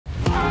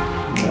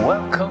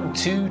Welcome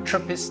to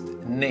Trappist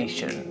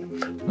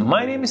Nation.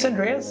 My name is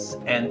Andreas,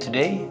 and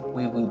today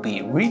we will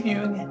be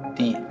reviewing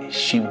the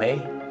Chimay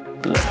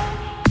Bleue.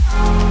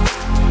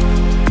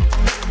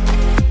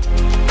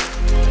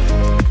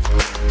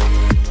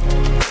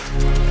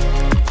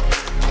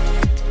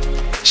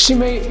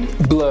 Chimay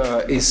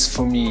Bleue is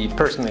for me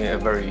personally a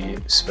very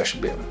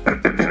special beer.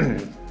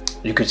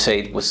 You could say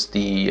it was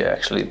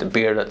actually the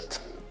beer that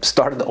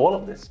started all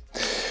of this.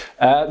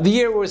 The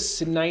year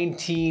was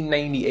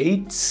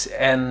 1998,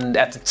 and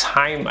at the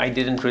time I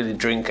didn't really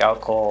drink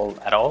alcohol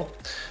at all,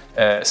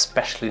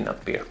 especially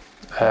not beer.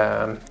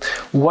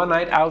 One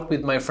night out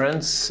with my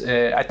friends,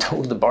 I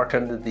told the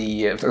bartender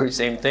the very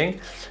same thing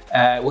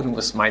when it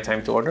was my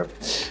time to order.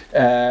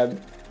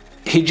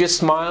 He just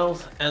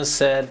smiled and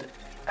said,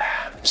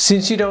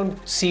 "Since you don't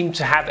seem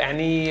to have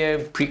any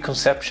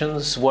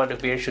preconceptions what a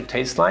beer should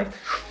taste like,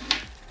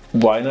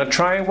 why not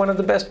try one of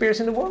the best beers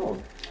in the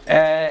world?"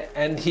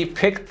 And he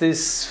picked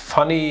this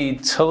funny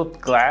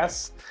tulip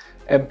glass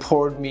and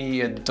poured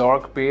me a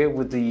dark beer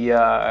with the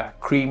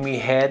creamy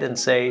head and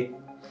say,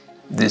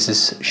 "This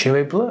is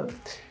Chimay Bleue.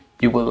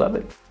 You will love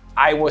it."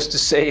 I was, to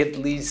say at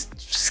least,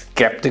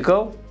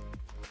 skeptical,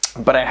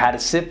 but I had a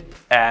sip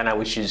and I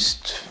was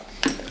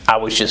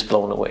just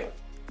blown away.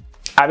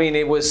 I mean,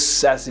 it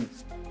was as if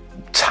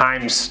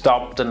time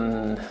stopped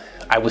and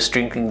I was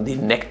drinking the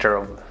nectar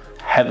of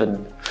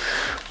heaven.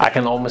 I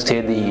can almost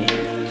hear the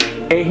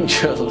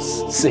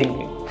angels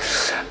singing.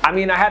 I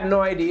mean, I had no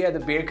idea the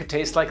beer could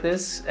taste like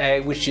this.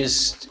 It was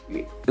just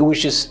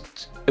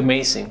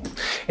amazing.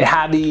 It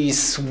had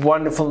these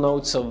wonderful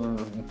notes of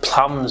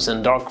plums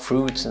and dark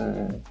fruits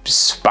and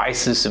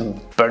spices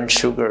and burnt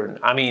sugar.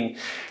 I mean,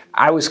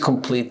 I was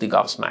completely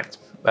gobsmacked.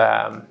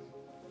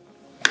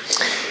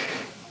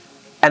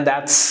 And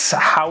that's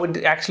how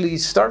it actually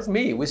started for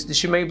me. It was the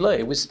Chimay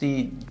Bleue.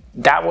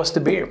 That was the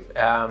beer.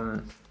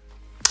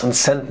 And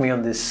sent me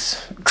on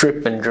this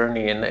trip and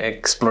journey and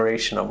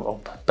exploration of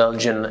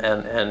Belgian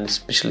and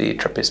especially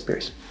Trappist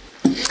beers.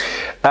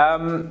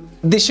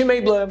 The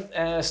Chimay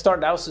Bleue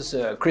started out as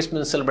a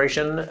Christmas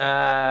celebration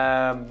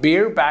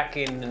beer back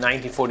in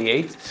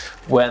 1948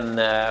 when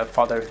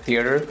Father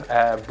Theodore,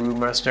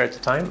 brewmaster at the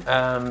time,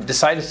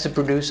 decided to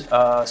produce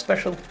a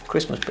special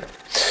Christmas beer.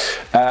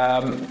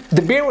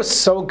 The beer was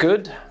so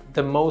good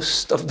that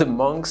most of the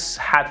monks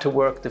had to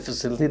work the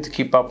facility to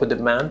keep up with the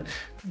demand,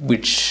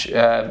 which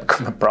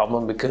became a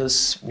problem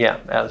because, yeah,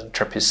 as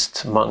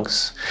Trappist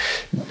monks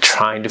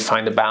trying to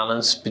find a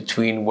balance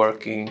between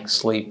working,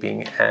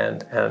 sleeping,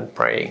 and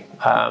praying.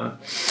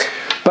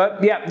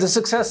 But yeah, the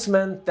success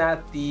meant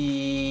that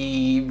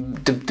the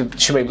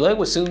Chimay Bleue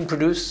was soon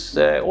produced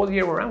all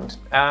year round,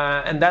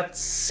 and that's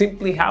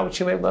simply how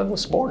Chimay Bleue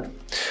was born.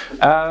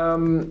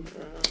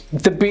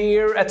 The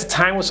beer at the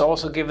time was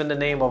also given the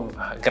name of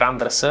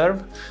Grand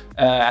Reserve,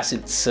 as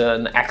it's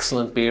an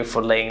excellent beer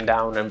for laying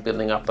down and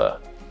building up a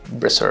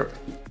reserve.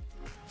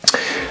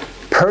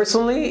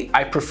 Personally,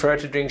 I prefer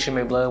to drink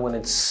Chimay Bleue when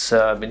it's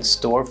been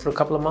stored for a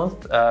couple of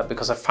months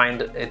because I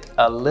find it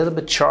a little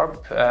bit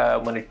sharp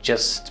when it's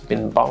just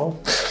been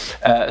bottled,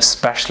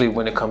 especially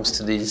when it comes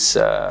to these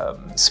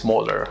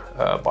smaller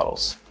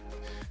bottles.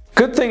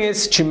 Good thing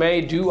is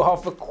Chimay do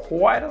offer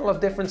quite a lot of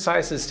different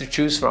sizes to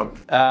choose from.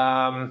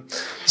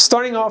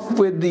 Starting off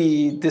with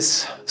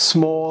this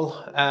small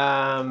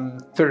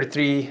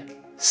 33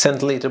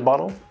 centiliter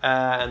bottle,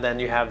 and then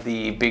you have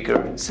the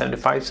bigger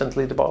 75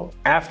 centiliter bottle.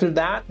 After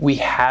that, we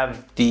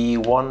have the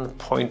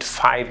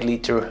 1.5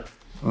 liter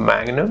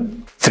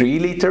Magnum, 3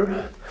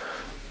 liter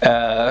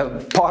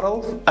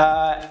bottle,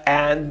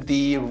 and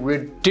the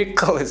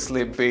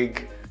ridiculously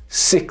big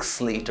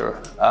 6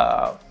 liter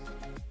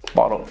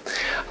bottle.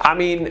 I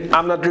mean,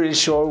 I'm not really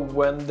sure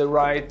when the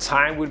right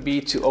time would be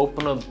to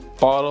open a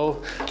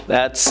bottle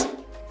that's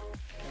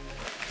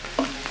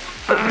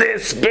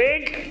this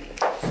big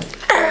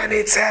and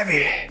it's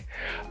heavy.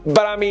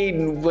 But I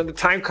mean, when the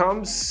time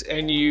comes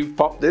and you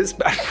pop this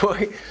bad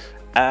boy,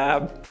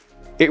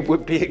 it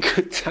would be a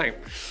good time.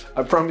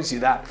 I promise you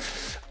that.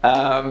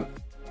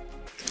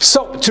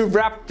 So to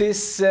wrap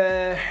this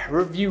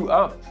review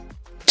up,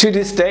 to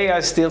this day,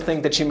 I still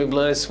think that Chimay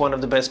Bleue is one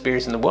of the best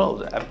beers in the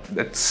world.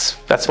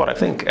 That's what I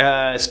think,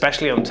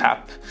 especially on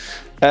tap.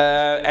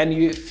 And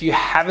if you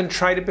haven't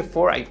tried it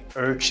before, I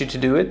urge you to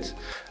do it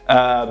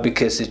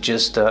because it's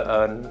just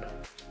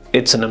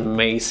it's an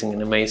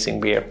amazing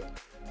beer.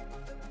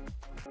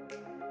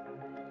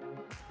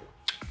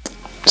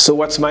 So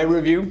what's my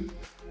review?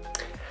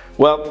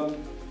 Well,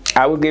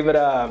 I would give it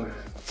a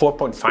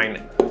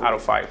 4.5 out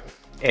of 5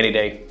 any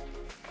day.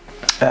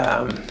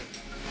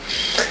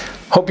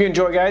 Hope you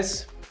enjoy,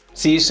 guys.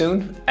 See you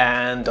soon,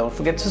 and don't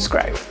forget to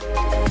subscribe.